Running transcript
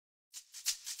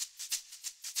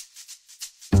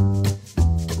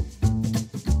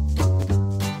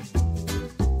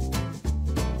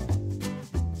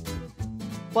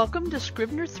Welcome to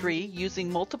Scrivener 3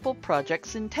 using multiple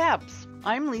projects in tabs.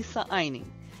 I'm Lisa Eining,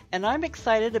 and I'm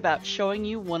excited about showing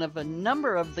you one of a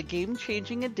number of the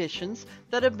game-changing additions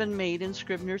that have been made in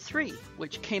Scrivener 3,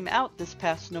 which came out this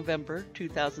past November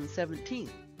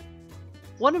 2017.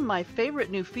 One of my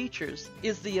favorite new features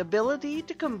is the ability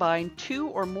to combine two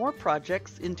or more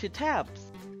projects into tabs.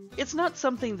 It's not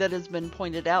something that has been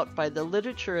pointed out by the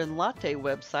Literature and Latte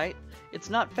website,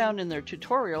 it's not found in their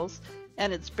tutorials,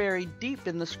 and it's buried deep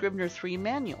in the Scrivener 3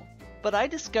 manual. But I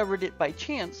discovered it by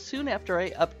chance soon after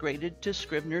I upgraded to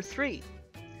Scrivener 3.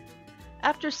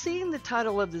 After seeing the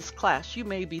title of this class, you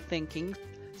may be thinking,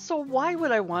 so why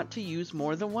would I want to use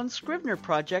more than one Scrivener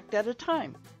project at a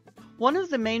time? One of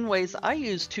the main ways I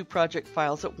use two project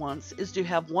files at once is to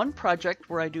have one project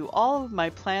where I do all of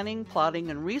my planning, plotting,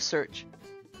 and research,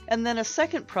 and then a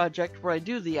second project where I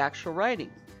do the actual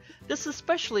writing. This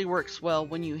especially works well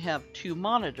when you have two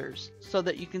monitors, so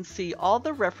that you can see all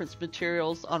the reference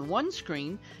materials on one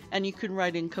screen and you can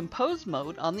write in compose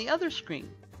mode on the other screen.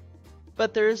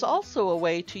 But there is also a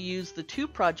way to use the two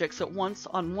projects at once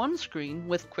on one screen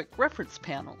with quick reference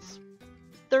panels.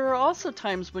 There are also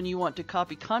times when you want to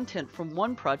copy content from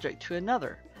one project to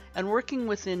another, and working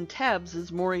within tabs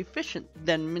is more efficient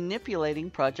than manipulating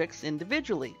projects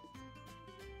individually.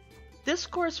 This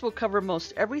course will cover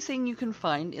most everything you can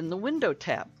find in the Window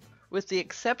tab, with the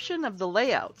exception of the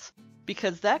layouts,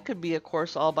 because that could be a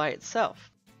course all by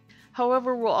itself.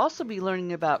 However, we'll also be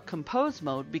learning about compose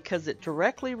mode because it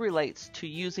directly relates to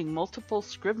using multiple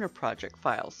Scrivener project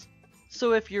files.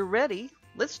 So if you're ready,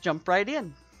 let's jump right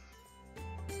in.